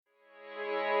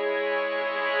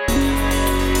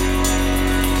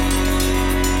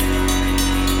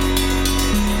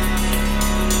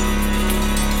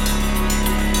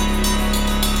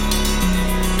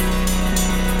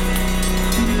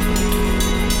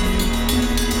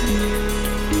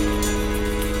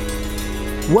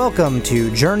Welcome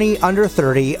to Journey Under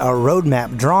 30, a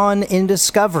roadmap drawn in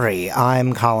discovery.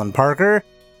 I'm Colin Parker,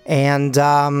 and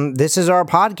this is our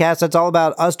podcast that's all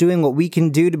about us doing what we can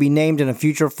do to be named in a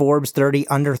future Forbes 30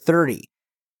 Under 30.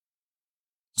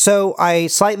 So, I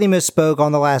slightly misspoke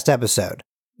on the last episode.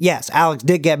 Yes, Alex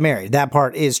did get married. That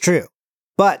part is true.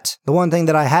 But the one thing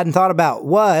that I hadn't thought about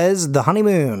was the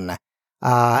honeymoon.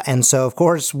 And so, of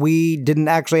course, we didn't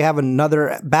actually have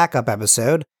another backup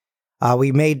episode.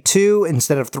 We made 2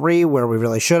 instead of 3 where we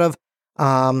really should have.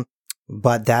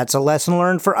 But that's a lesson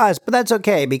learned for us. But that's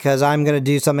okay because I'm going to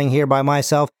do something here by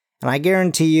myself. And I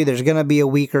guarantee you there's going to be a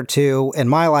week or two in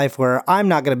my life where I'm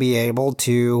not going to be able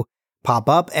to pop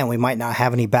up and we might not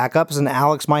have any backups and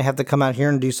Alex might have to come out here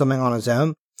and do something on his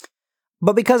own.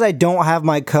 But because I don't have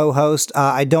my co-host,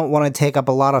 I don't want to take up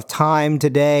a lot of time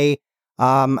today.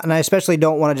 And I especially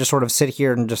don't want to just sort of sit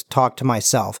here and just talk to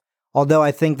myself. Although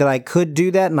I think that I could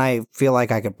do that, and I feel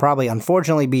like I could probably,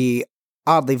 unfortunately, be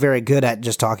oddly very good at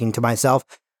just talking to myself.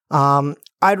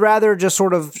 I'd rather just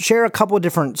sort of share a couple of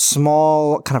different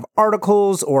small kind of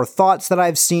articles or thoughts that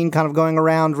I've seen kind of going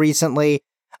around recently,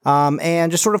 and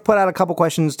just sort of put out a couple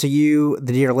questions to you,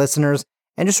 the dear listeners,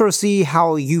 and just sort of see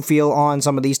how you feel on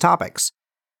some of these topics.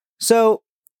 So,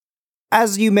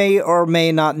 as you may or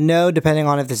may not know, depending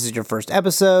on if this is your first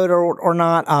episode or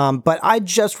not, but I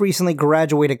just recently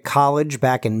graduated college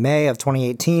back in May of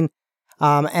 2018,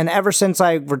 and ever since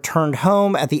I returned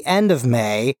home at the end of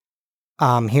May,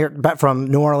 here from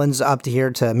New Orleans up to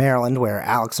here to Maryland, where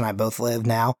Alex and I both live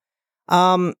now,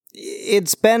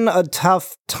 it's been a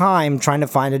tough time trying to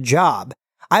find a job.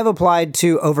 I've applied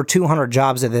to over 200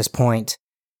 jobs at this point,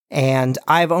 and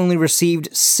I've only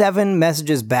received 7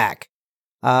 messages back.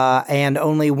 And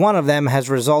only one of them has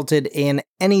resulted in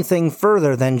anything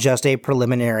further than just a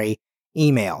preliminary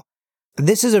email.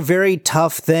 This is a very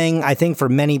tough thing, I think, for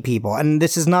many people, and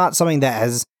this is not something that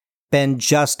has been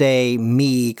just a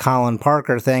me, Colin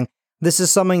Parker thing. This is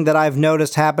something that I've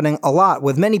noticed happening a lot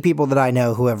with many people that I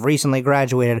know who have recently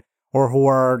graduated or who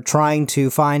are trying to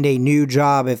find a new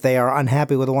job if they are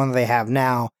unhappy with the one that they have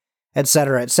now,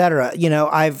 etc., etc. You know,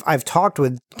 I've talked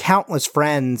with countless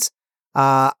friends.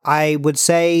 I would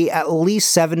say at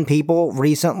least 7 people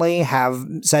recently have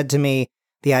said to me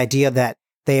the idea that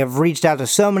they have reached out to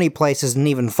so many places and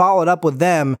even followed up with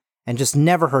them and just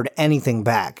never heard anything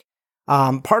back.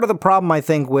 Part of the problem, I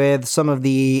think, with some of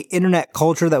the internet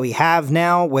culture that we have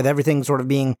now, with everything sort of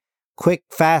being quick,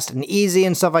 fast, and easy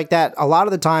and stuff like that, a lot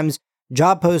of the times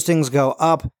job postings go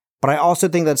up, but I also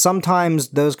think that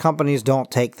sometimes those companies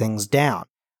don't take things down.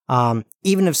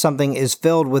 Even if something is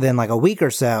filled within like a week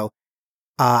or so,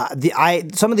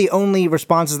 some of the only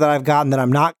responses that I've gotten that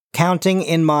I'm not counting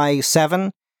in my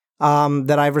 7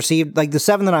 that I've received, like the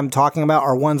 7 that I'm talking about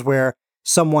are ones where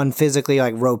someone physically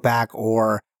like wrote back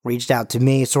or reached out to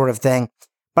me sort of thing.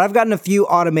 But I've gotten a few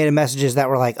automated messages that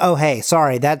were like, oh, hey,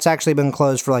 sorry, that's actually been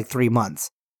closed for like 3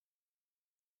 months.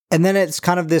 And then it's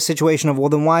kind of this situation of, well,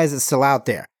 then why is it still out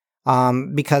there?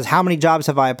 Because how many jobs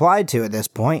have I applied to at this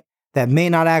point that may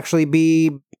not actually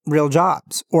be real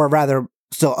jobs, or rather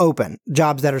still open,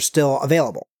 jobs that are still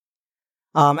available.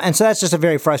 And so that's just a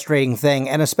very frustrating thing.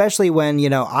 And especially when, you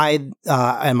know, I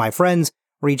and my friends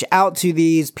reach out to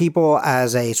these people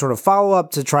as a sort of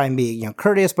follow-up to try and be, you know,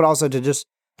 courteous, but also to just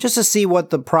to see what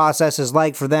the process is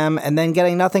like for them, and then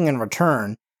getting nothing in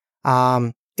return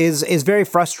is very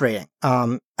frustrating.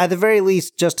 At the very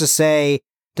least, just to say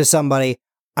to somebody,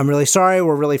 I'm really sorry,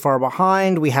 we're really far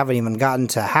behind, we haven't even gotten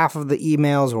to half of the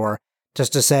emails, or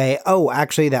just to say, oh,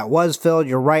 actually, that was filled.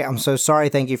 You're right. I'm so sorry.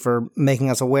 Thank you for making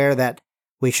us aware that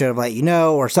we should have let you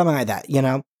know, or something like that, you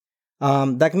know?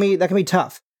 That can be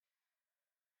tough.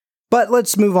 But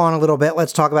let's move on a little bit.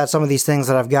 Let's talk about some of these things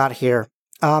that I've got here.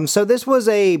 So this was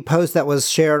a post that was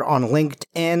shared on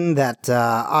LinkedIn that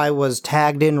I was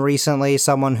tagged in recently,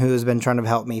 someone who's been trying to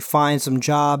help me find some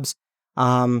jobs,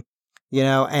 and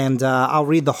I'll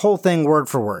read the whole thing word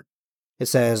for word. It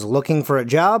says, looking for a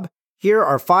job? Here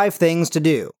are 5 things to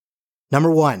do.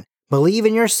 Number 1, believe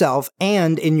in yourself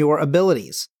and in your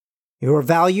abilities. Your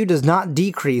value does not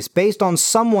decrease based on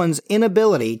someone's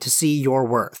inability to see your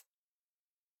worth.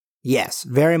 Yes,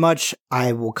 very much.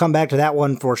 I will come back to that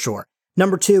one for sure.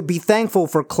 Number 2, be thankful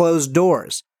for closed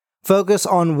doors. Focus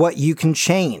on what you can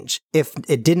change. If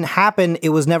it didn't happen, it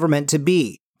was never meant to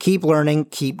be. Keep learning,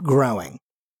 keep growing.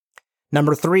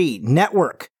 Number 3,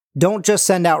 network. Don't just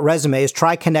send out resumes,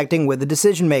 try connecting with the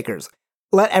decision makers.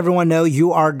 Let everyone know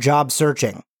you are job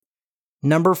searching.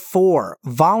 Number 4,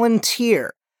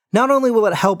 volunteer. Not only will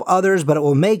it help others, but it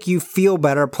will make you feel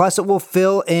better, plus it will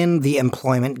fill in the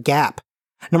employment gap.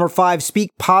 Number 5, speak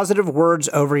positive words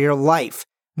over your life.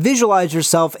 Visualize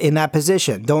yourself in that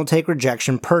position. Don't take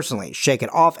rejection personally. Shake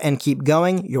it off and keep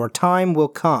going. Your time will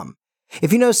come.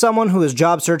 If you know someone who is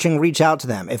job searching, reach out to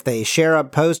them. If they share a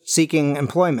post seeking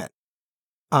employment,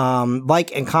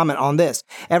 like and comment on this.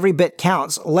 Every bit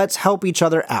counts. Let's help each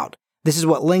other out. This is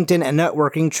what LinkedIn and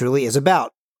networking truly is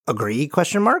about. Agree?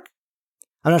 Question mark?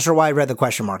 I'm not sure why I read the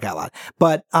question mark out loud,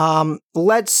 but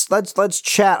let's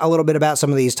chat a little bit about some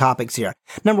of these topics here.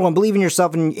 Number one, believe in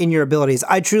yourself and in your abilities.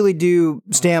 I truly do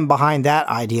stand behind that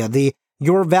idea.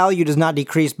 Your value does not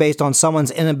decrease based on someone's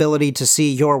inability to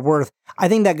see your worth. I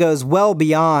think that goes well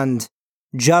beyond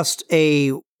just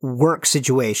a work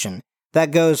situation.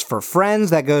 That goes for friends.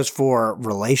 That goes for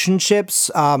relationships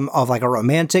of like a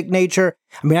romantic nature.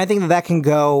 I mean, I think that can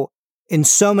go in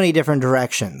so many different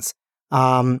directions.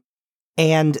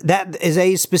 And that is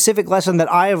a specific lesson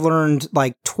that I have learned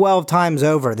like 12 times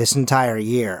over this entire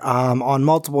year on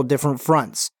multiple different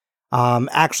fronts.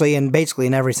 Actually, and basically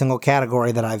in every single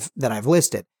category that I've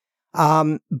listed.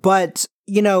 But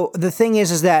the thing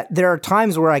is that there are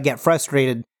times where I get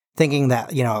frustrated thinking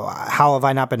that, how have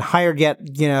I not been hired yet?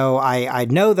 I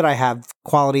know that I have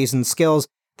qualities and skills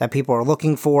that people are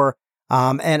looking for.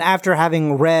 And after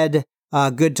having read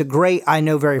Good to Great, I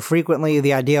know very frequently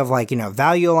the idea of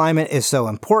value alignment is so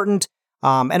important.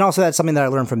 And also that's something that I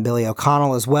learned from Billy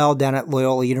O'Connell as well down at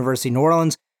Loyola University, New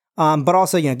Orleans. But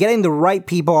also, getting the right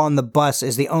people on the bus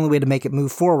is the only way to make it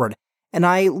move forward. And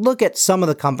I look at some of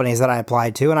the companies that I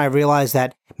applied to and I realize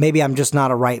that maybe I'm just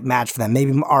not a right match for them.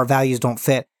 Maybe our values don't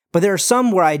fit. But there are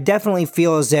some where I definitely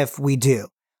feel as if we do.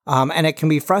 And it can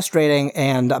be frustrating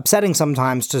and upsetting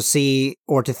sometimes to see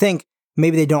or to think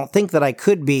maybe they don't think that I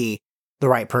could be the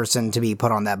right person to be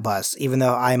put on that bus, even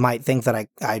though I might think that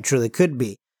I truly could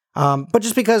be. But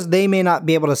just because they may not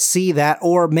be able to see that,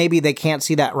 or maybe they can't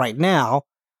see that right now,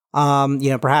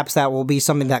 perhaps that will be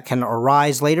something that can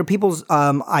arise later. People's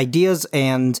ideas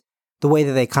and the way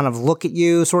that they kind of look at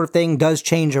you sort of thing does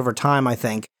change over time, I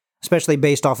think, especially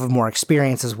based off of more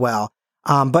experience as well.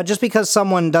 But just because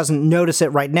someone doesn't notice it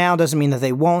right now doesn't mean that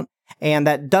they won't. And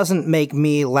that doesn't make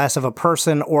me less of a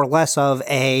person or less of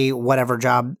a whatever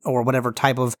job or whatever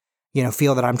type of,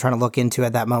 field that I'm trying to look into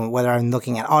at that moment, whether I'm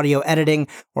looking at audio editing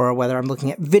or whether I'm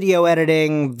looking at video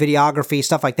editing, videography,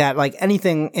 stuff like that, like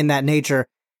anything in that nature.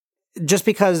 Just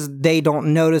because they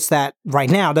don't notice that right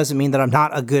now doesn't mean that I'm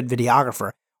not a good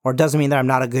videographer or doesn't mean that I'm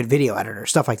not a good video editor,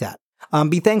 stuff like that.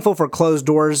 Be thankful for closed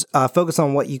doors, focus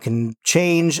on what you can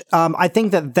change. I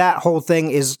think that whole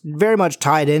thing is very much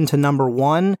tied into number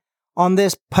one on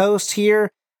this post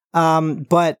here.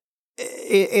 But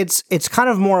it's kind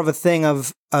of more of a thing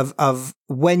of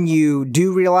when you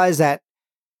do realize that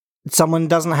someone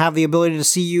doesn't have the ability to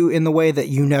see you in the way that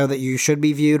you know that you should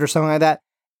be viewed or something like that.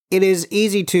 It is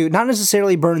easy to not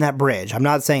necessarily burn that bridge. I'm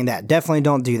not saying that. Definitely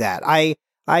don't do that.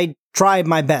 I tried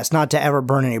my best not to ever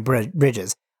burn any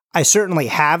bridges. I certainly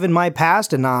have in my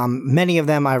past, and many of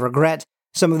them I regret.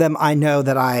 Some of them I know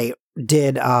that I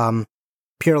did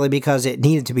purely because it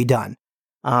needed to be done.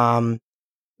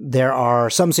 There are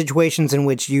some situations in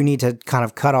which you need to kind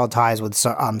of cut all ties with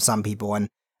some people, and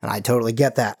I totally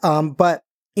get that. But,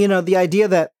 the idea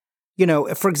that,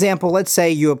 for example, let's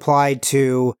say you applied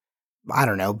to, I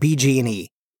don't know, BG&E.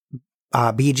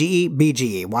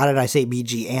 BGE. Why did I say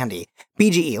BG Andy?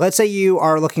 BGE. Let's say you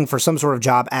are looking for some sort of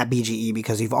job at BGE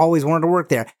because you've always wanted to work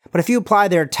there. But if you apply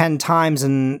there 10 times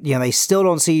and, they still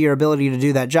don't see your ability to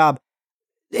do that job,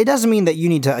 it doesn't mean that you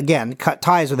need to, again, cut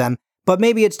ties with them. But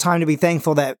maybe it's time to be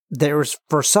thankful that there's,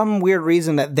 for some weird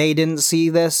reason, that they didn't see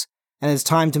this and it's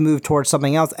time to move towards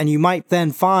something else. And you might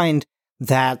then find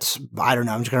that, I don't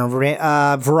know, I'm just going to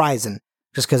Verizon,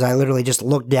 just because I literally just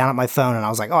looked down at my phone and I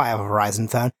was like, oh, I have a Verizon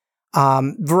phone.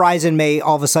 Verizon may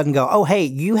all of a sudden go, oh, hey,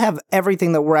 you have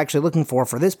everything that we're actually looking for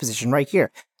this position right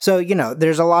here. So,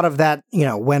 there's a lot of that,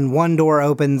 when one door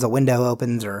opens, a window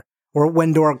opens, or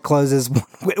when door closes,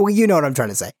 you know what I'm trying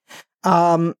to say.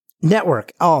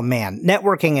 Network. Oh man,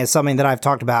 networking is something that I've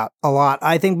talked about a lot.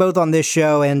 I think both on this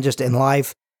show and just in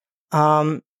life.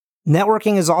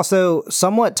 Networking is also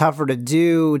somewhat tougher to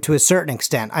do to a certain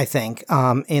extent, I think,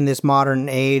 in this modern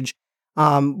age.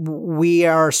 We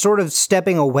are sort of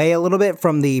stepping away a little bit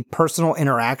from the personal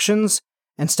interactions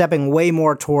and stepping way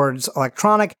more towards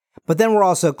electronic, but then we're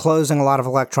also closing a lot of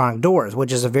electronic doors,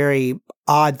 which is a very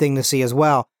odd thing to see as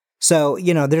well. So,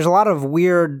 there's a lot of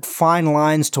weird fine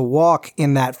lines to walk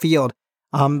in that field.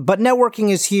 But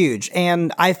networking is huge,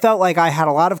 and I felt like I had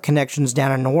a lot of connections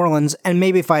down in New Orleans, and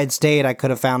maybe if I had stayed, I could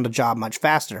have found a job much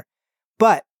faster.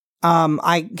 But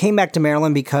I came back to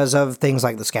Maryland because of things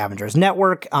like the Scavengers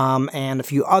Network, and a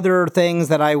few other things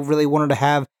that I really wanted to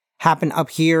have happen up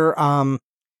here.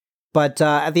 But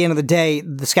at the end of the day,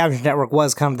 the scavenger network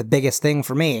was kind of the biggest thing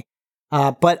for me.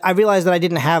 But I realized that I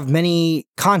didn't have many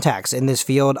contacts in this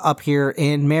field up here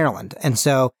in Maryland. And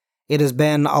so it has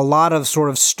been a lot of sort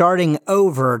of starting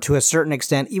over to a certain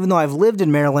extent. Even though I've lived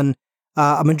in Maryland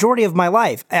a majority of my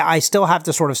life, I still have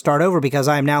to sort of start over because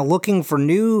I am now looking for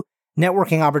new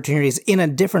networking opportunities in a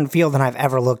different field than I've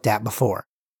ever looked at before.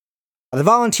 The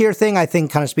volunteer thing, I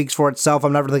think, kind of speaks for itself.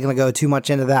 I'm not really going to go too much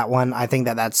into that one. I think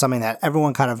that that's something that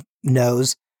everyone kind of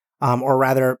knows, or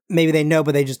rather, maybe they know,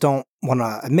 but they just don't want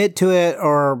to admit to it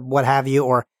or what have you,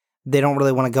 or they don't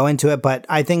really want to go into it. But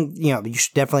I think, you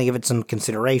should definitely give it some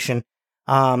consideration.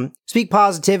 Speak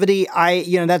positivity.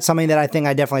 That's something that I think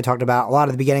I definitely talked about a lot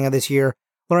at the beginning of this year,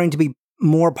 learning to be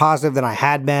more positive than I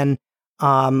had been.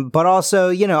 But also,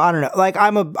 I don't know, like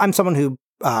I'm someone who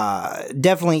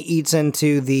definitely eats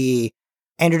into the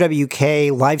Andrew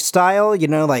WK lifestyle,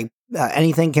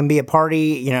 anything can be a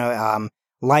party,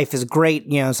 life is great,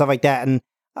 stuff like that. And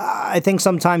I think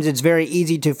sometimes it's very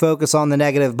easy to focus on the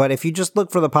negative, but if you just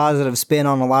look for the positive spin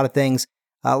on a lot of things,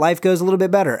 life goes a little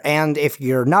bit better. And if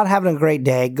you're not having a great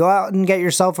day, go out and get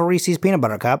yourself a Reese's Peanut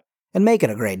Butter Cup and make it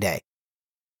a great day.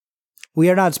 We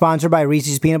are not sponsored by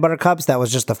Reese's Peanut Butter Cups. That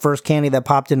was just the first candy that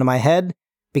popped into my head,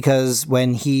 because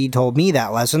when he told me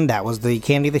that lesson, that was the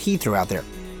candy that he threw out there.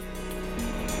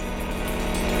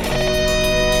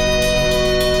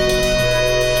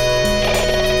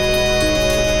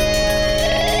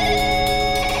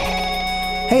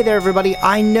 Hey there, everybody.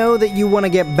 I know that you want to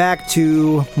get back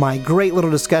to my great little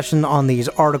discussion on these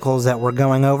articles that we're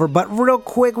going over, but real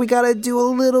quick, we got to do a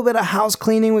little bit of house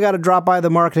cleaning. We got to drop by the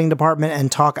marketing department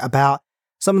and talk about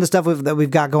some of the stuff that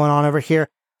we've got going on over here.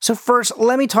 So first,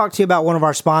 let me talk to you about one of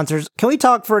our sponsors. Can we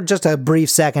talk for just a brief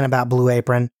second about Blue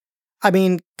Apron? I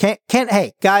mean,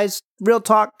 hey, guys, real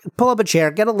talk, pull up a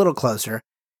chair, get a little closer.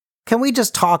 Can we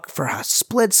just talk for a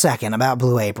split second about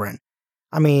Blue Apron?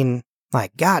 I mean,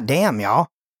 goddamn, y'all.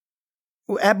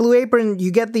 At Blue Apron, you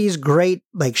get these great,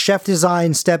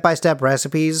 chef-designed, step-by-step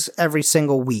recipes every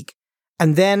single week.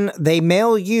 And then they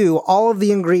mail you all of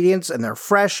the ingredients, and they're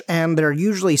fresh, and they're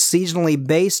usually seasonally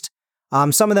based.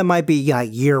 Some of them might be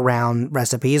year-round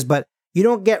recipes, but you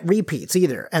don't get repeats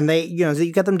either. And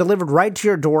you get them delivered right to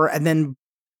your door, and then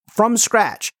from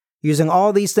scratch, using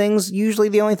all these things. Usually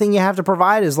the only thing you have to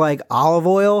provide is olive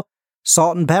oil,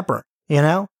 salt, and pepper,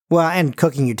 Well, and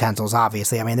cooking utensils,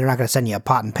 obviously. I mean, they're not going to send you a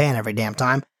pot and pan every damn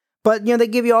time. But, they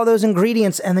give you all those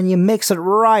ingredients, and then you mix it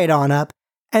right on up,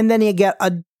 and then you get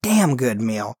a damn good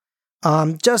meal.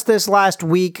 Just this last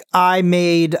week, I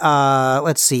made,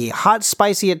 hot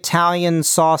spicy Italian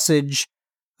sausage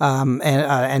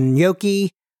and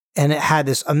gnocchi, and it had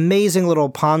this amazing little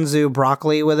ponzu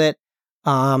broccoli with it,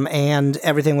 and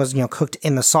everything was, cooked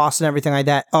in the sauce and everything like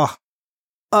that.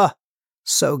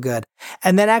 So good.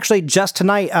 And then actually just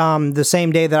tonight, the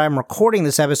same day that I'm recording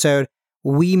this episode,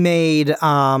 we made,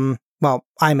 I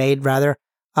made rather,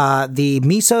 the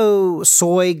miso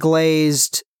soy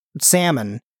glazed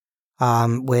salmon,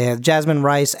 with jasmine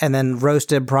rice and then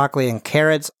roasted broccoli and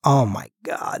carrots. Oh my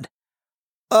God.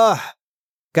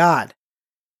 God.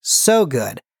 So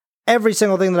good. Every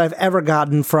single thing that I've ever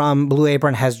gotten from Blue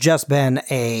Apron has just been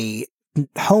a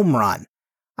home run.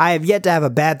 I have yet to have a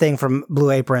bad thing from Blue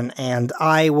Apron, and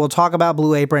I will talk about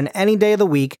Blue Apron any day of the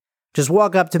week. Just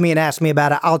walk up to me and ask me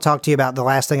about it. I'll talk to you about the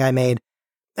last thing I made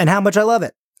and how much I love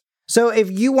it. So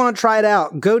if you want to try it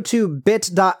out, go to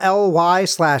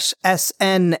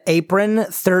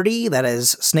bit.ly/snapron30. That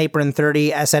is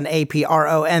snapron30,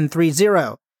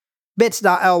 SNAPRON30.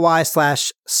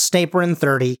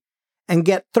 bit.ly/snapron30 and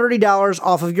get $30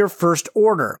 off of your first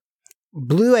order.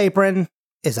 Blue Apron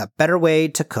is a better way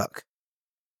to cook.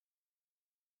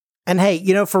 And hey,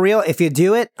 for real, if you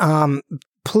do it,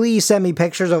 please send me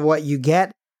pictures of what you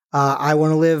get. I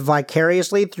want to live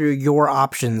vicariously through your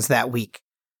options that week.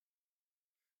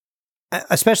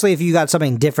 Especially if you got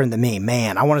something different than me.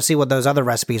 Man, I want to see what those other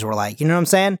recipes were like. You know what I'm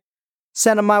saying?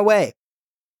 Send them my way.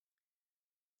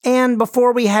 And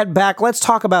before we head back, let's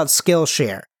talk about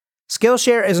Skillshare.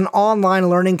 Skillshare is an online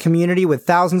learning community with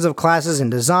thousands of classes in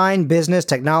design, business,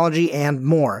 technology, and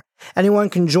more. Anyone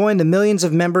can join the millions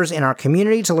of members in our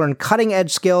community to learn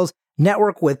cutting-edge skills,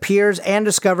 network with peers, and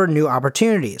discover new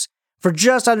opportunities. For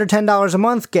just under $10 a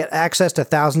month, get access to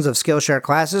thousands of Skillshare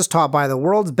classes taught by the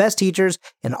world's best teachers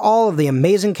in all of the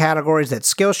amazing categories that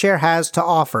Skillshare has to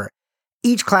offer.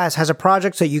 Each class has a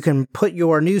project so you can put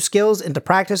your new skills into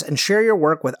practice and share your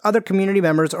work with other community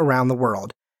members around the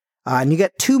world. And you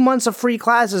get 2 months of free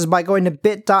classes by going to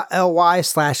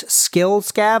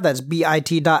bit.ly/skillscav. That's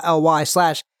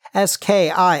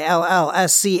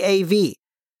bit.ly/skillscav.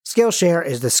 Skillshare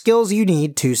is the skills you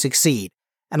need to succeed.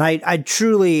 And I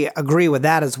truly agree with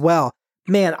that as well.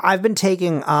 Man, I've been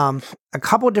taking a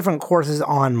couple of different courses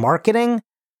on marketing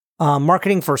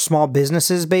for small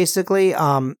businesses, basically.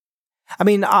 I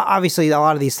mean, obviously, a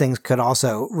lot of these things could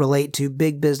also relate to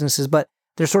big businesses, but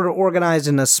they're sort of organized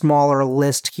in a smaller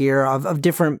list here of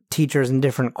different teachers and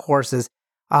different courses.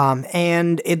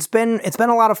 And it's been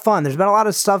a lot of fun. There's been a lot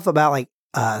of stuff about like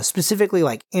specifically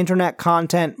like internet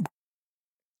content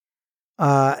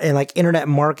and like internet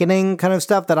marketing kind of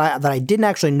stuff that I didn't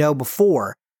actually know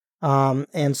before.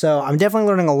 And so I'm definitely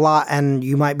learning a lot, and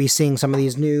you might be seeing some of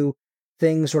these new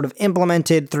things sort of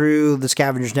implemented through the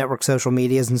Scavengers Network social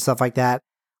medias and stuff like that.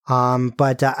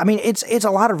 But I mean, it's a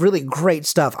lot of really great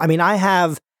stuff. I mean, I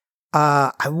have,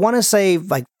 I want to say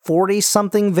like 40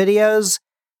 something videos.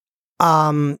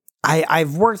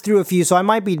 I've worked through a few, so I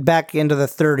might be back into the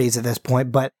 30s at this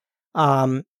point, but,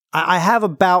 I have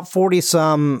about 40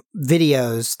 some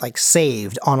videos like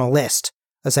saved on a list,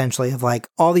 essentially, of like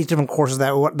all these different courses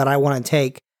that I want to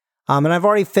take. And I've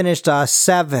already finished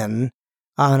 7.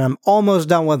 And I'm almost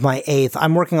done with my 8th.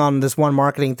 I'm working on this one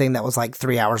marketing thing that was like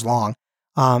 3 hours long.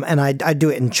 And I do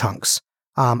it in chunks.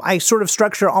 I sort of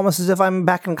structure almost as if I'm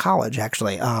back in college,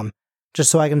 actually.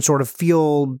 Just so I can sort of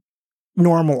feel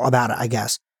normal about it, I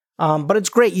guess. But it's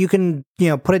great. You can,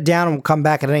 put it down and come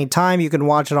back at any time. You can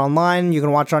watch it online. You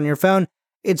can watch it on your phone.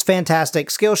 It's fantastic.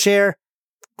 Skillshare,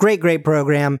 great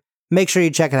program. Make sure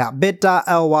you check it out.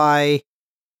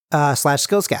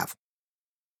 bit.ly/skillscav.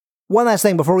 One last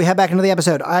thing before we head back into the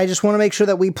episode. I just want to make sure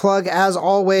that we plug, as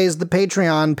always, the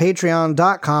Patreon,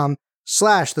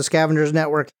 patreon.com/the Scavengers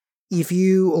Network. If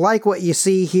you like what you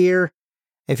see here,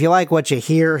 if you like what you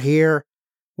hear here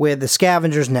with the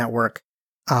Scavengers Network,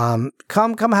 come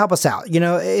help us out.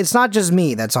 It's not just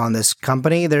me that's on this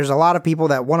company. There's a lot of people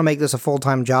that want to make this a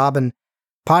full-time job, and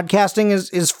podcasting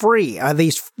is free, at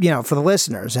least, for the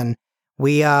listeners. And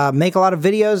we make a lot of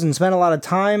videos and spend a lot of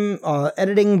time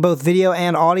editing both video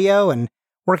and audio and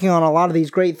working on a lot of these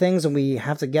great things. And we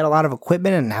have to get a lot of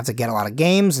equipment and have to get a lot of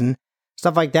games and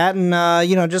stuff like that. And,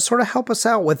 just sort of help us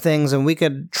out with things. And we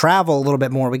could travel a little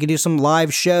bit more. We could do some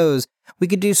live shows. We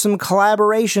could do some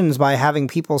collaborations by having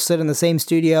people sit in the same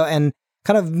studio and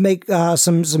kind of make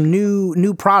some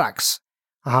new products.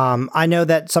 I know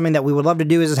that something that we would love to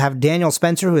do is have Daniel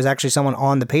Spencer, who is actually someone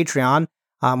on the Patreon,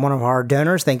 one of our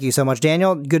donors. Thank you so much,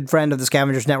 Daniel. Good friend of the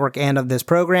Scavengers Network and of this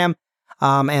program,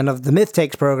 and of the Myth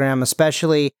Takes program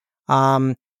especially.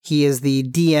 He is the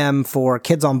DM for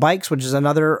Kids on Bikes, which is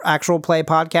another actual play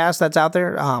podcast that's out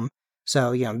there.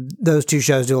 So, those two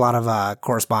shows do a lot of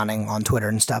corresponding on Twitter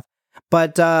and stuff.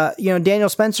 But, Daniel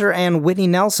Spencer and Whitney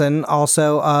Nelson,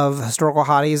 also of Historical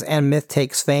Hotties and Myth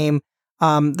Takes fame,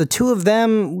 the two of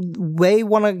them, they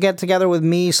want to get together with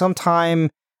me sometime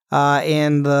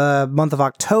in the month of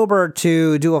October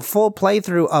to do a full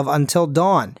playthrough of Until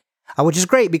Dawn, which is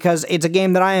great because it's a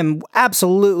game that I am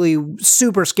absolutely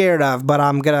super scared of, but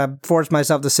I'm going to force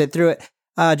myself to sit through it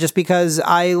just because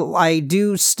I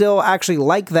do still actually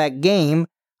like that game,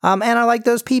 and I like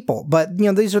those people. But,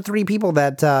 these are 3 people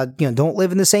that, don't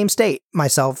live in the same state,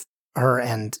 myself, her,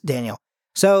 and Daniel.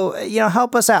 So,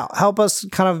 help us out. Help us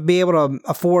kind of be able to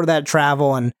afford that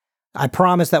travel, and I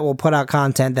promise that we'll put out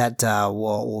content that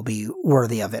will be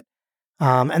worthy of it.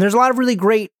 And there's a lot of really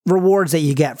great rewards that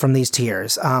you get from these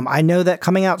tiers. I know that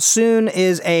coming out soon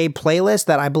is a playlist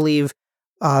that I believe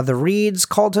the Reeds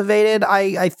cultivated.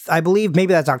 I believe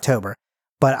maybe that's October.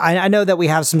 But I know that we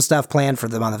have some stuff planned for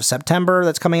the month of September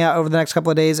that's coming out over the next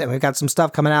couple of days, and we've got some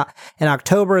stuff coming out in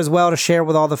October as well to share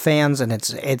with all the fans, and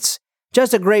it's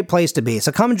just a great place to be.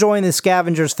 So come join the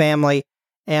Scavengers family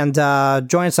and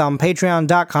join us on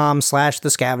patreon.com/the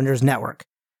Scavengers Network.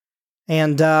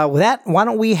 And with that, why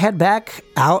don't we head back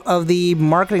out of the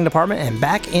marketing department and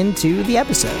back into the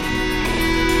episode.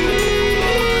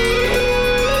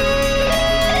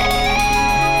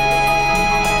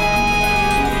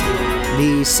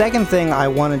 The second thing I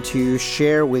wanted to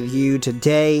share with you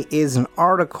today is an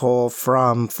article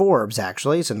from Forbes,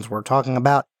 actually, since we're talking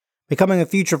about becoming a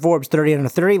future Forbes 30 under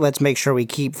 30. Let's make sure we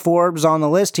keep Forbes on the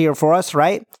list here for us,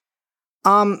 right?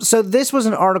 So this was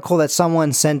an article that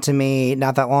someone sent to me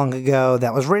not that long ago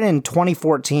that was written in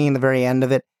 2014, the very end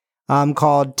of it,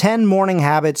 called 10 Morning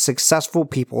Habits Successful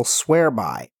People Swear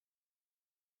By.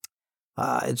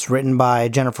 It's written by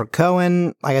Jennifer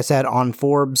Cohen, like I said, on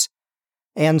Forbes.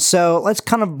 And so let's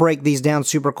kind of break these down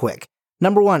super quick.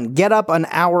 Number 1, get up an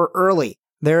hour early.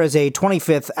 There is a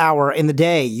 25th hour in the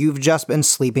day. You've just been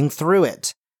sleeping through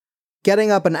it.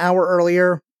 Getting up an hour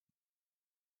earlier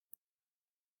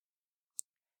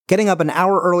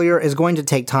is going to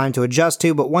take time to adjust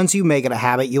to, but once you make it a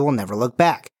habit, you will never look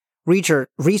back.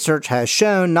 Research has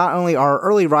shown not only are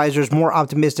early risers more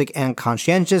optimistic and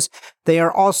conscientious, they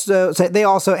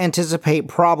also anticipate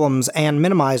problems and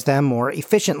minimize them more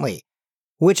efficiently,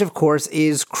 which of course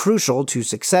is crucial to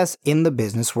success in the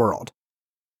business world.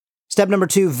 Step number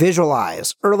 2,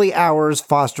 visualize. Early hours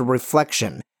foster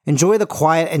reflection. Enjoy the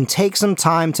quiet and take some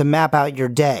time to map out your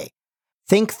day.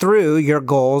 Think through your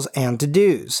goals and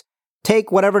to-dos.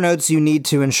 Take whatever notes you need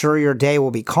to ensure your day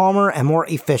will be calmer and more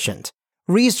efficient.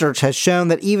 Research has shown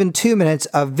that even 2 minutes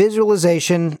of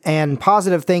visualization and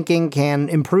positive thinking can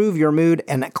improve your mood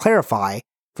and clarify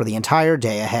for the entire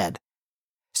day ahead.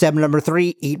 Step number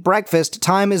 3, eat breakfast.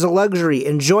 Time is a luxury.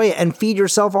 Enjoy it and feed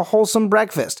yourself a wholesome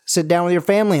breakfast. Sit down with your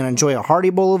family and enjoy a hearty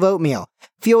bowl of oatmeal.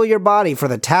 Fuel your body for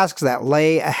the tasks that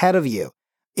lay ahead of you.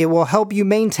 It will help you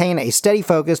maintain a steady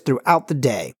focus throughout the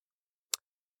day.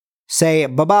 Say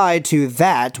bye-bye to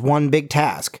that one big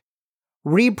task.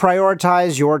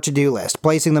 Reprioritize your to-do list,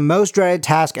 placing the most dreaded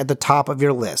task at the top of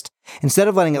your list. Instead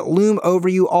of letting it loom over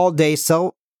you all day,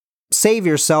 save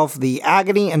yourself the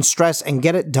agony and stress and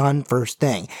get it done first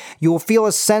thing. You will feel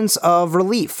a sense of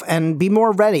relief and be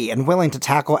more ready and willing to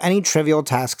tackle any trivial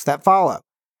tasks that follow.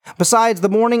 Besides, the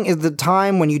morning is the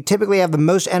time when you typically have the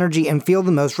most energy and feel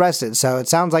the most rested, so it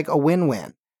sounds like a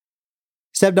win-win.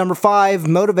 Step number 5,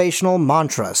 motivational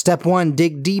mantra. Step 1,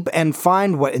 dig deep and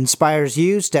find what inspires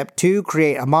you. Step 2,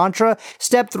 create a mantra.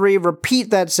 Step 3, repeat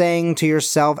that saying to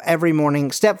yourself every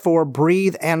morning. Step 4,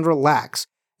 breathe and relax.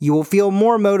 You will feel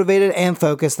more motivated and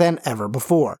focused than ever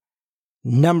before.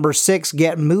 Number 6,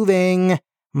 get moving.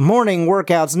 Morning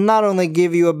workouts not only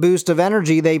give you a boost of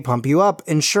energy, they pump you up,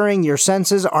 ensuring your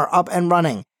senses are up and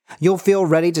running. You'll feel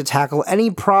ready to tackle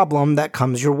any problem that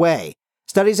comes your way.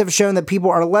 Studies have shown that people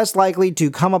are less likely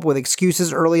to come up with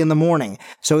excuses early in the morning,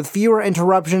 so with fewer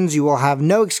interruptions, you will have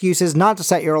no excuses not to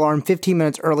set your alarm 15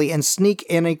 minutes early and sneak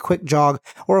in a quick jog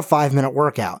or a 5-minute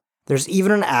workout. There's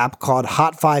even an app called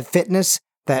Hot 5 Fitness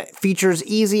that features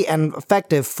easy and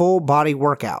effective full-body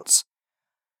workouts.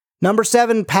 Number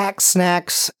 7, pack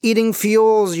snacks. Eating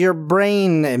fuels your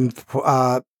brain and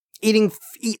Eating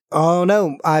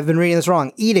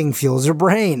fuels your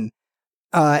brain.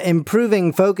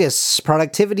 Improving focus,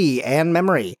 productivity, and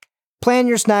memory. Plan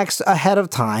your snacks ahead of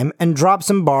time and drop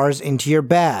some bars into your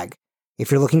bag.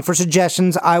 If you're looking for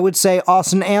suggestions, I would say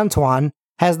Austin Antoine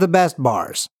has the best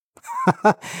bars.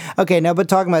 Okay, now but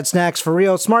talking about snacks for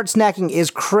real, smart snacking is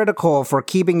critical for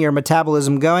keeping your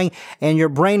metabolism going and your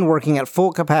brain working at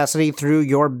full capacity through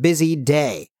your busy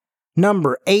day.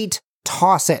 Number 8,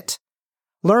 toss it.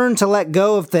 Learn to let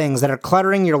go of things that are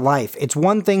cluttering your life. It's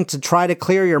one thing to try to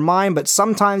clear your mind, but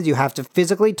sometimes you have to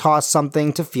physically toss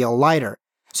something to feel lighter.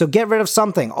 So get rid of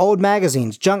something, old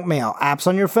magazines, junk mail, apps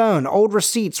on your phone, old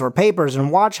receipts or papers,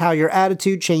 and watch how your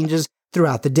attitude changes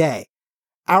throughout the day.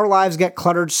 Our lives get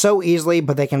cluttered so easily,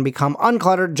 but they can become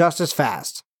uncluttered just as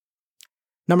fast.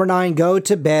 Number 9, go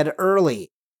to bed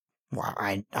early. Well,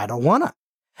 I don't wanna.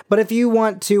 But if you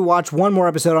want to watch one more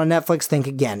episode on Netflix, think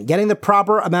again. Getting the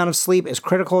proper amount of sleep is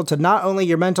critical to not only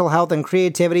your mental health and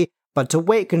creativity, but to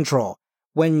weight control.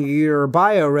 When your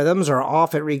biorhythms are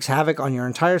off, it wreaks havoc on your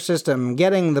entire system.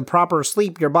 Getting the proper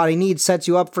sleep your body needs sets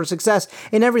you up for success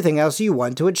in everything else you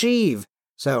want to achieve.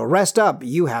 So rest up,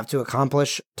 you have to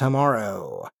accomplish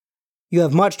tomorrow. You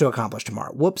have much to accomplish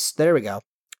tomorrow. Whoops, there we go.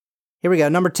 Here we go.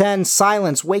 Number 10,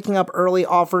 silence. Waking up early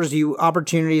offers you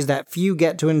opportunities that few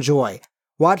get to enjoy.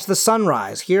 Watch the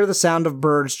sunrise, hear the sound of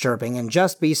birds chirping, and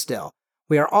just be still.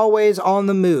 We are always on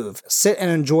the move. Sit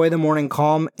and enjoy the morning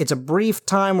calm. It's a brief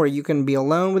time where you can be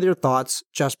alone with your thoughts.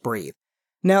 Just breathe.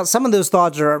 Now, some of those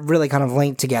thoughts are really kind of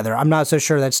linked together. I'm not so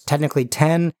sure that's technically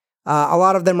 10. A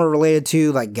lot of them are related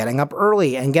to like getting up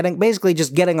early and basically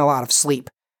just getting a lot of sleep.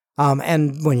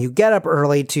 And when you get up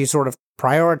early to sort of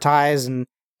prioritize and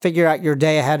figure out your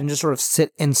day ahead and just sort of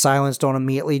sit in silence, don't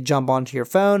immediately jump onto your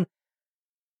phone.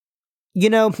 You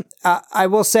know, I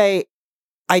will say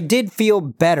I did feel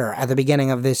better at the beginning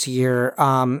of this year,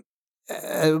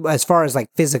 as far as like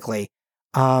physically,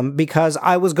 because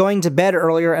I was going to bed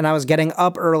earlier and I was getting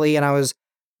up early and I was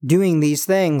doing these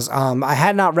things. I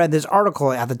had not read this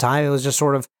article at the time. It was just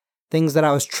sort of things that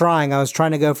I was trying. I was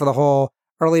trying to go for the whole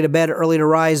early to bed, early to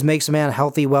rise makes a man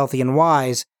healthy, wealthy, and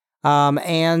wise.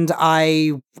 And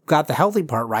I got the healthy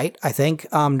part right, I think,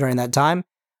 during that time.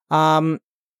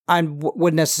 I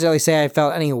wouldn't necessarily say I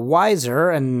felt any wiser,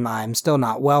 and I'm still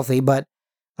not wealthy, but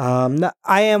I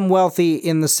am wealthy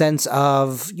in the sense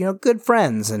of, you know, good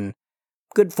friends and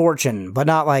good fortune, but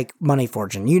not like money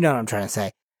fortune. You know what I'm trying to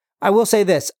say. I will say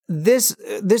this.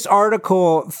 This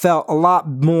article felt a lot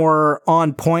more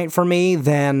on point for me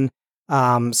than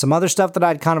some other stuff that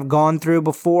I'd kind of gone through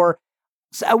before.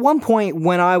 So at one point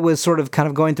when I was sort of kind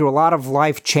of going through a lot of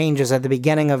life changes at the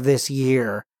beginning of this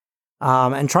year,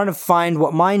 and trying to find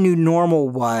what my new normal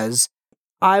was,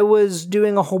 I was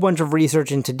doing a whole bunch of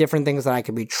research into different things that I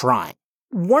could be trying.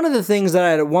 One of the things that I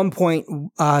had at one point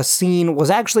seen was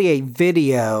actually a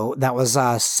video that was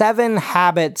 7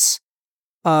 habits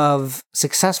of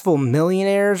successful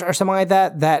millionaires or something like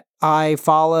that I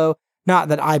follow. Not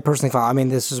that I personally follow. I mean,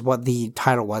 this is what the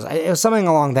title was. It was something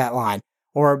along that line.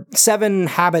 Or 7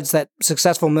 habits that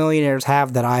successful millionaires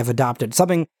have that I've adopted.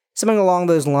 Something along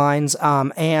those lines.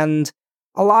 And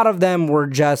a lot of them were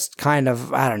just kind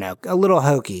of, I don't know, a little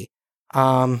hokey.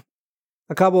 A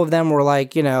couple of them were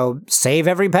like, save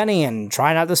every penny and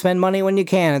try not to spend money when you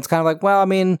can. It's kind of like, well, I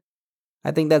mean,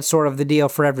 I think that's sort of the deal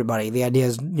for everybody. The idea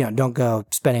is, don't go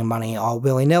spending money all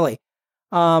willy-nilly.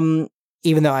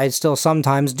 Even though I still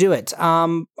sometimes do it.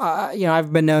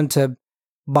 I've been known to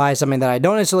buy something that I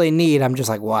don't necessarily need. I'm just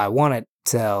like, well, I want it.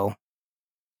 So,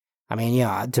 I mean,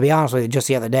 to be honest with you, just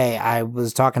the other day, I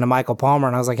was talking to Michael Palmer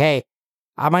and I was like, hey,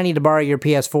 I might need to borrow your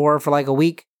PS4 for like a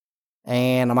week.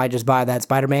 And I might just buy that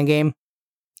Spider-Man game.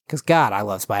 Because, God, I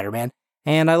love Spider-Man.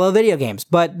 And I love video games.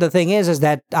 But the thing is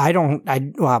that at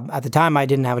the time I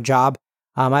didn't have a job.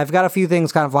 I've got a few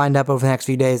things kind of lined up over the next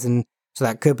few days, and so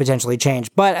that could potentially change.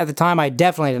 But at the time, I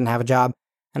definitely didn't have a job.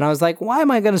 And I was like, why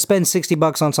am I going to spend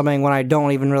 $60 on something when I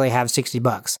don't even really have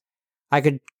 $60? I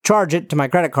could charge it to my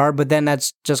credit card, but then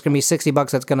that's just going to be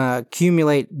 $60 that's going to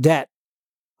accumulate debt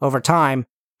over time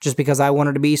just because I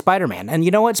wanted to be Spider-Man. And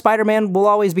you know what? Spider-Man will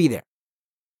always be there.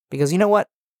 Because you know what?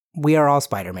 We are all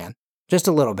Spider-Man. Just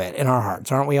a little bit in our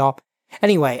hearts, aren't we all?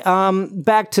 Anyway,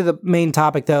 back to the main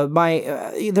topic, though.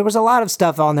 There was a lot of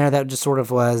stuff on there that just sort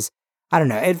of was, I don't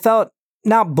know, it felt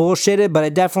not bullshitted, but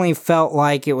it definitely felt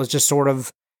like it was just sort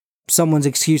of someone's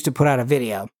excuse to put out a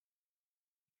video.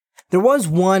 There was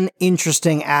one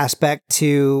interesting aspect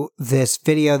to this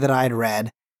video that I'd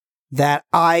read that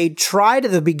I tried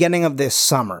at the beginning of this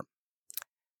summer.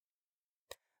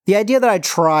 The idea that I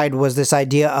tried was this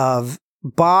idea of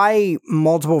buy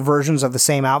multiple versions of the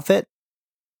same outfit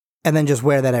and then just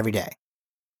wear that every day.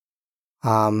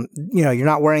 You're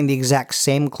not wearing the exact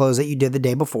same clothes that you did the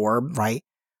day before, right?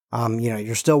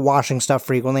 You're still washing stuff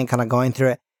frequently and kind of going through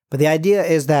it. But the idea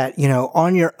is that,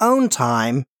 on your own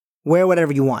time, wear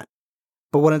whatever you want.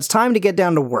 But when it's time to get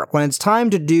down to work, when it's time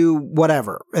to do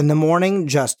whatever, in the morning,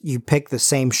 just you pick the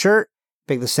same shirt,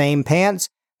 pick the same pants.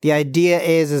 The idea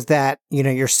is that,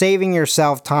 you're saving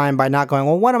yourself time by not going,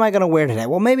 well, what am I going to wear today?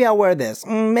 Well, maybe I'll wear this.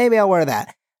 Maybe I'll wear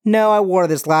that. No, I wore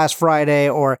this last Friday,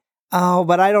 or, oh,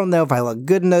 but I don't know if I look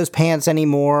good in those pants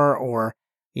anymore, or,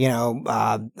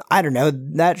 I don't know,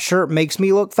 that shirt makes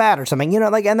me look fat or something,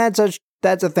 and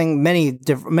that's a thing, many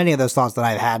of those thoughts that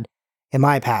I've had in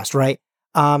my past, right?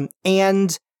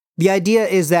 And the idea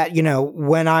is that,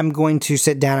 when I'm going to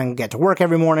sit down and get to work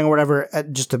every morning or whatever,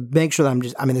 just to make sure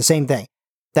that I'm in the same thing.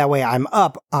 That way I'm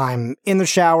up, I'm in the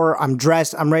shower, I'm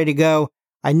dressed, I'm ready to go.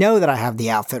 I know that I have the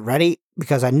outfit ready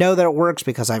because I know that it works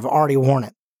because I've already worn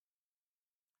it.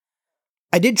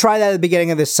 I did try that at the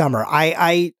beginning of this summer.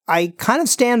 I kind of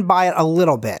stand by it a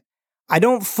little bit. I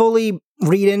don't fully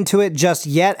read into it just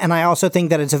yet, and I also think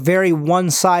that it's a very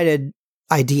one-sided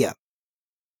idea.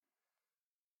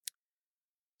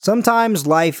 Sometimes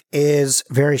life is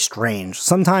very strange.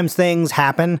 Sometimes things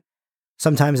happen.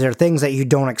 Sometimes there are things that you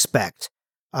don't expect.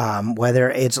 Whether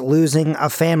it's losing a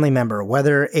family member,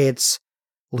 whether it's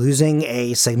losing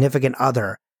a significant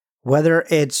other, whether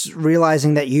it's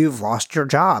realizing that you've lost your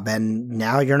job and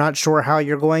now you're not sure how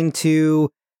you're going to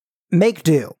make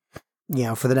do,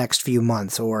 for the next few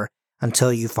months or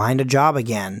until you find a job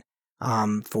again.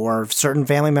 For certain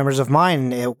family members of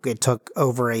mine, it took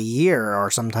over a year or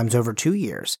sometimes over 2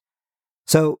 years.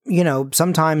 So,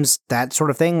 sometimes that sort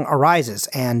of thing arises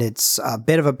and it's a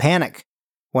bit of a panic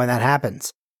when that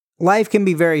happens. Life can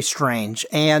be very strange,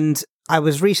 and I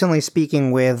was recently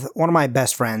speaking with one of my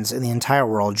best friends in the entire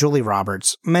world, Julie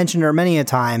Roberts. Mentioned her many a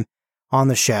time on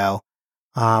the show.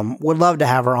 Would love to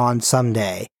have her on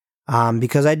someday,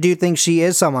 because I do think she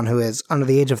is someone who is under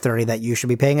the age of 30 that you should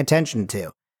be paying attention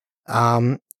to.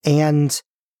 And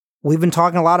we've been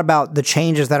talking a lot about the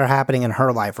changes that are happening in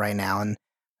her life right now, and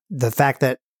the fact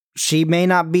that she may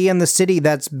not be in the city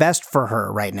that's best for her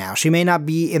right now. She may not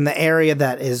be in the area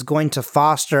that is going to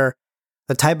foster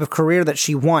the type of career that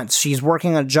she wants. She's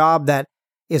working a job that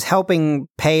is helping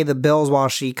pay the bills while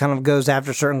she kind of goes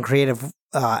after certain creative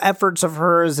efforts of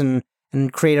hers and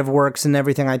creative works and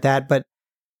everything like that. But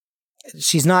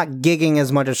she's not gigging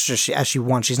as much as she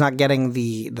wants. She's not getting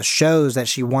the shows that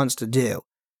she wants to do.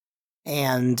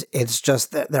 And it's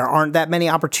just that there aren't that many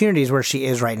opportunities where she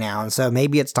is right now. And so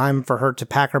maybe it's time for her to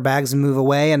pack her bags and move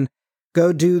away and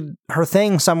go do her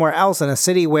thing somewhere else in a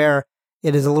city where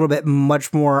it is a little bit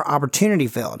much more opportunity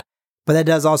filled. But that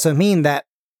does also mean that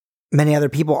many other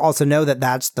people also know that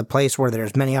that's the place where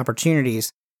there's many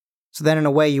opportunities. So then in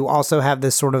a way, you also have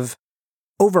this sort of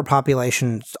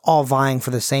overpopulation all vying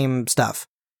for the same stuff.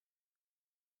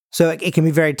 So it can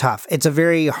be very tough. It's a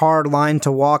very hard line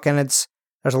to walk, and there's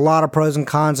a lot of pros and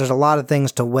cons. There's a lot of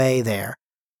things to weigh there.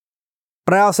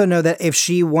 But I also know that if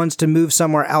she wants to move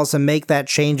somewhere else and make that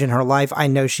change in her life, I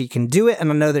know she can do it, and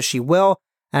I know that she will,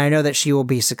 and I know that she will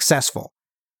be successful.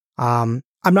 I'm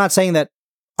not saying that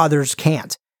others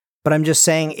can't, but I'm just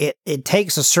saying it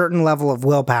takes a certain level of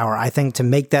willpower, I think, to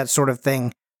make that sort of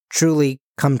thing truly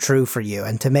come true for you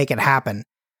and to make it happen.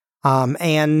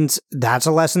 And that's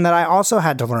a lesson that I also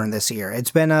had to learn this year.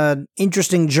 It's been an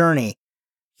interesting journey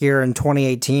here in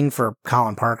 2018 for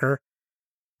Colin Parker.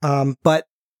 But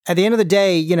at the end of the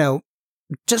day,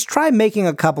 just try making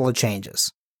a couple of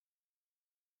changes.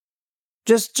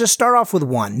 Just start off with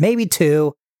one, maybe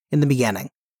two in the beginning.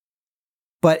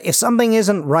 But if something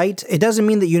isn't right, it doesn't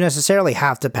mean that you necessarily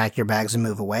have to pack your bags and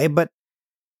move away, but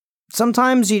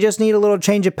sometimes you just need a little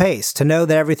change of pace to know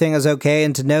that everything is okay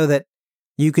and to know that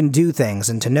you can do things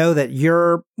and to know that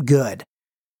you're good.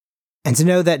 And to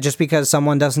know that just because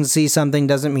someone doesn't see something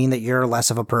doesn't mean that you're less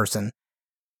of a person.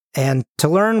 And to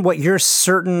learn what your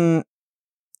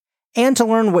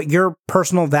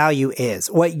personal value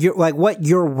is, what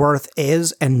your worth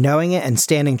is, and knowing it and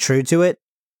standing true to it,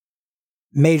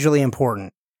 majorly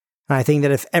important. And I think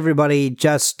that if everybody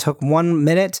just took 1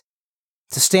 minute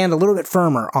to stand a little bit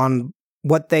firmer on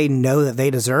what they know that they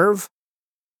deserve,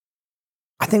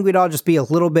 I think we'd all just be a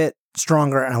little bit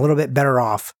stronger and a little bit better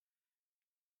off.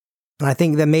 And I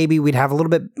think that maybe we'd have a little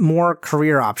bit more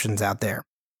career options out there.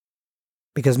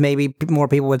 Because maybe more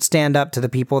people would stand up to the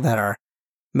people that are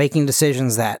making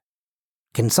decisions that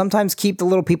can sometimes keep the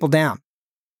little people down.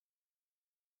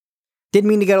 Didn't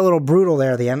mean to get a little brutal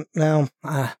there at the end. No.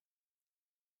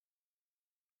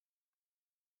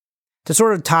 To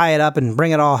sort of tie it up and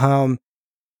bring it all home,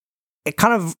 it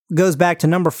kind of goes back to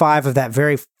number 5 of that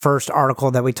very first article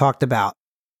that we talked about.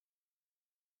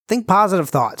 Think positive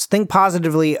thoughts. Think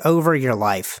positively over your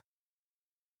life.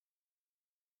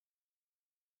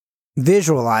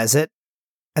 Visualize it,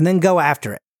 and then go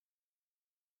after it.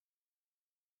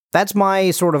 That's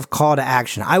my sort of call to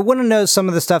action. I want to know some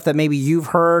of the stuff that maybe you've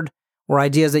heard or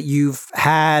ideas that you've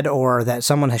had or that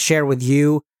someone has shared with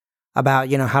you about,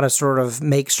 how to sort of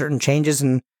make certain changes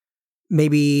and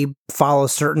maybe follow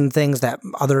certain things that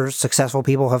other successful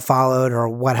people have followed or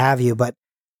what have you. But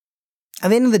at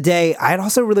the end of the day, I'd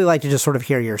also really like to just sort of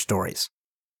hear your stories.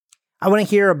 I want to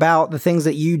hear about the things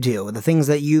that you do, the things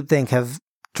that you think have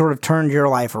sort of turned your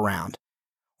life around,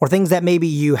 or things that maybe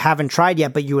you haven't tried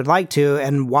yet, but you would like to,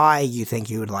 and why you think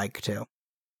you would like to.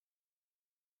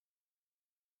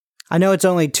 I know it's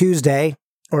only Tuesday,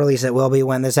 or at least it will be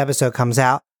when this episode comes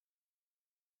out,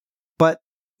 but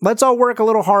let's all work a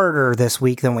little harder this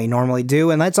week than we normally do,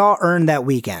 and let's all earn that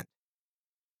weekend.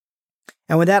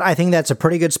 And with that, I think that's a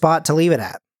pretty good spot to leave it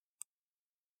at.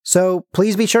 So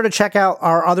please be sure to check out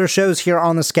our other shows here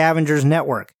on the Scavengers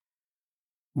Network.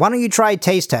 Why don't you try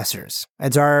Taste Testers?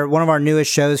 It's one of our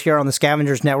newest shows here on the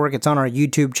Scavengers Network. It's on our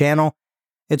YouTube channel.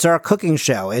 It's our cooking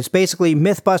show. It's basically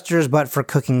Mythbusters, but for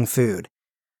cooking food.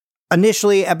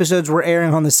 Initially, episodes were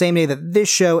airing on the same day that this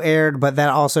show aired, but that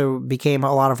also became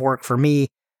a lot of work for me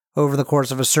over the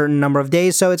course of a certain number of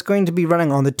days, so it's going to be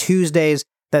running on the Tuesdays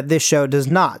that this show does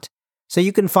not. So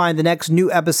you can find the next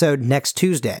new episode next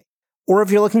Tuesday. Or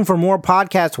if you're looking for more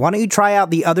podcasts, why don't you try out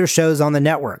the other shows on the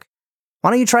network? Why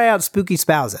don't you try out Spooky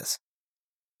Spouses?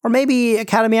 Or maybe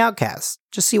Academy Outcasts.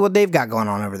 Just see what they've got going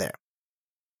on over there.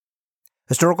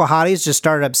 Historical Hotties just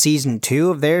started up season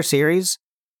 2 of their series,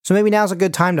 so maybe now's a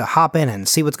good time to hop in and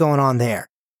see what's going on there.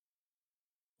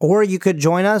 Or you could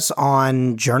join us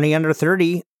on Journey Under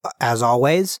 30, as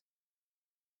always.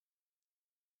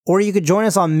 Or you could join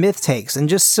us on Myth Takes and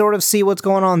just sort of see what's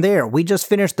going on there. We just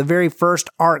finished the very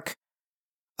first arc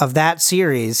of that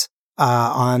series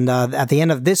at the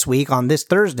end of this week, on this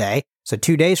Thursday, so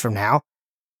 2 days from now.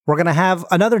 We're going to have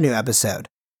another new episode,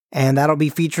 and that'll be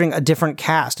featuring a different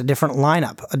cast, a different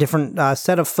lineup, a different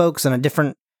set of folks, and a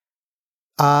different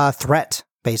threat,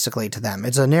 basically, to them.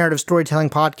 It's a narrative storytelling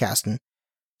podcast, and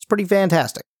it's pretty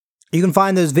fantastic. You can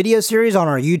find those video series on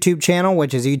our YouTube channel,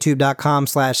 which is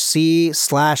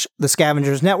youtube.com/c/The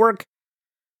Scavengers Network,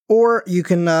 or you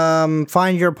can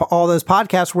find all those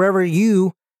podcasts wherever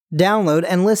you download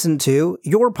and listen to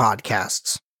your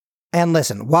podcasts. And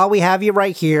listen, while we have you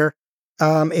right here,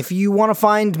 If you want to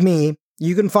find me,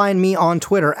 you can find me on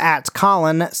Twitter at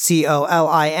Colin,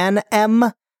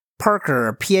 COLINM,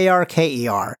 Parker,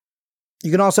 PARKER.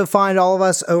 You can also find all of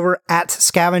us over at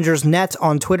ScavengersNet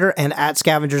on Twitter and at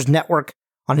Scavengers Network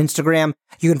on Instagram.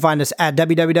 You can find us at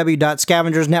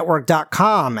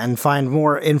www.scavengersnetwork.com and find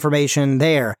more information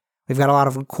there. We've got a lot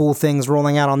of cool things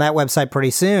rolling out on that website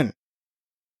pretty soon.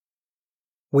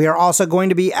 We are also going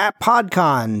to be at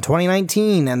PodCon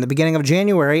 2019 and the beginning of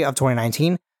January of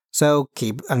 2019, so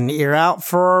keep an ear out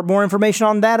for more information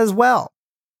on that as well.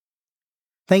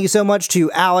 Thank you so much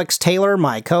to Alex Taylor,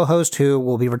 my co-host, who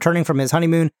will be returning from his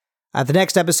honeymoon at the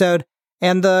next episode,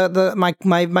 and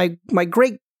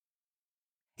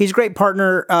he's a great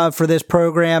partner for this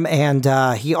program, and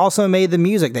he also made the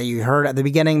music that you heard at the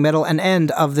beginning, middle, and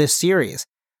end of this series.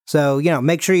 So,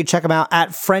 make sure you check him out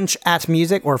at French at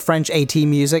Music or French AT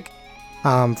Music.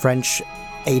 French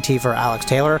AT for Alex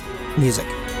Taylor Music.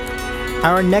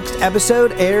 Our next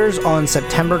episode airs on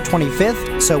September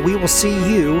 25th, so we will see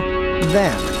you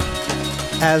then.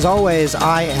 As always,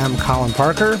 I am Colin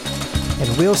Parker,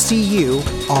 and we'll see you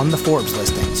on the Forbes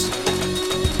listings.